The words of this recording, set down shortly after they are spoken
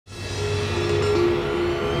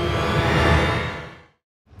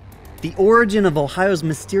The origin of Ohio's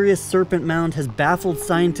mysterious Serpent Mound has baffled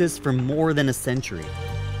scientists for more than a century.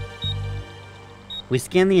 We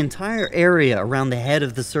scanned the entire area around the head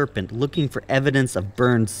of the serpent looking for evidence of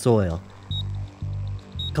burned soil,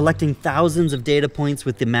 collecting thousands of data points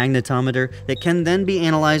with the magnetometer that can then be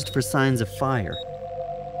analyzed for signs of fire.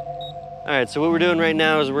 All right, so what we're doing right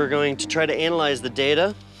now is we're going to try to analyze the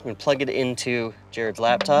data. I'm going to plug it into Jared's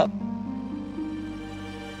laptop.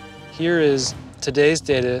 Here is today's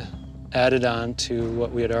data added on to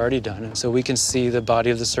what we had already done. And so we can see the body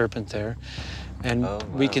of the serpent there, and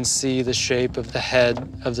we can see the shape of the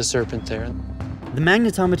head of the serpent there. The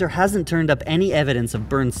magnetometer hasn't turned up any evidence of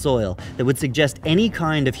burned soil that would suggest any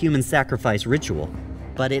kind of human sacrifice ritual,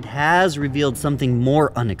 but it has revealed something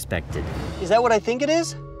more unexpected. Is that what I think it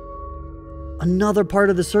is? Another part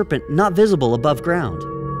of the serpent not visible above ground.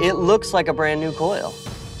 It looks like a brand new coil.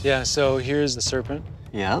 Yeah, so here's the serpent.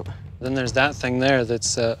 Yeah. Then there's that thing there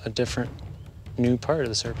that's a different new part of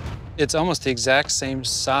the serpent. It's almost the exact same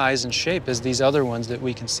size and shape as these other ones that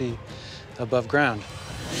we can see above ground.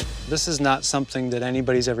 This is not something that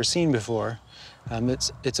anybody's ever seen before.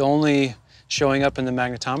 It's only showing up in the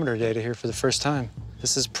magnetometer data here for the first time.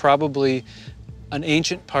 This is probably an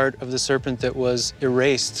ancient part of the serpent that was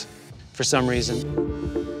erased for some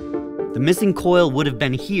reason. The missing coil would have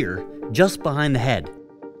been here, just behind the head.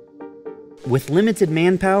 With limited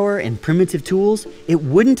manpower and primitive tools, it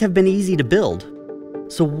wouldn't have been easy to build.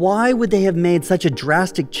 So why would they have made such a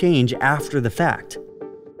drastic change after the fact?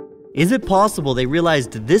 Is it possible they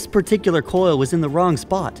realized this particular coil was in the wrong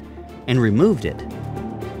spot and removed it?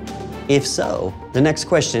 If so, the next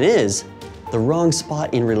question is, the wrong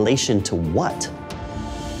spot in relation to what?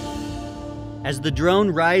 As the drone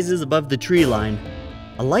rises above the tree line,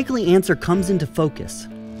 a likely answer comes into focus.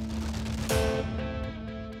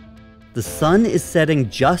 The sun is setting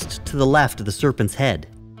just to the left of the serpent's head.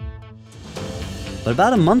 But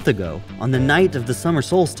about a month ago, on the night of the summer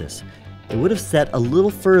solstice, it would have set a little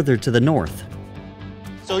further to the north.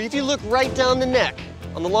 So if you look right down the neck,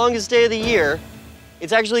 on the longest day of the year,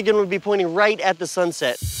 it's actually going to be pointing right at the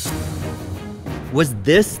sunset. Was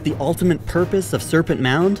this the ultimate purpose of Serpent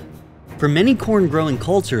Mound? For many corn-growing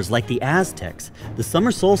cultures like the Aztecs, the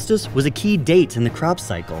summer solstice was a key date in the crop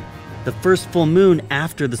cycle. The first full moon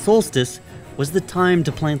after the solstice was the time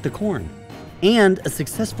to plant the corn. And a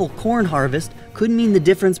successful corn harvest could mean the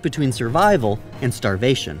difference between survival and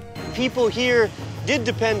starvation. People here did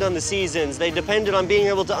depend on the seasons. They depended on being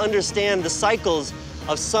able to understand the cycles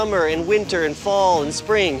of summer and winter and fall and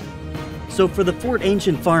spring. So for the Fort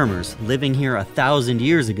Ancient farmers living here 1,000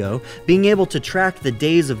 years ago, being able to track the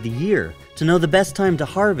days of the year, to know the best time to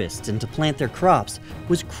harvest and to plant their crops,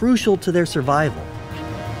 was crucial to their survival.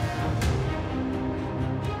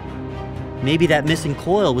 Maybe that missing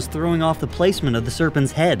coil was throwing off the placement of the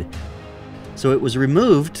serpent's head, so it was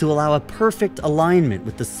removed to allow a perfect alignment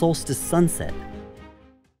with the solstice sunset.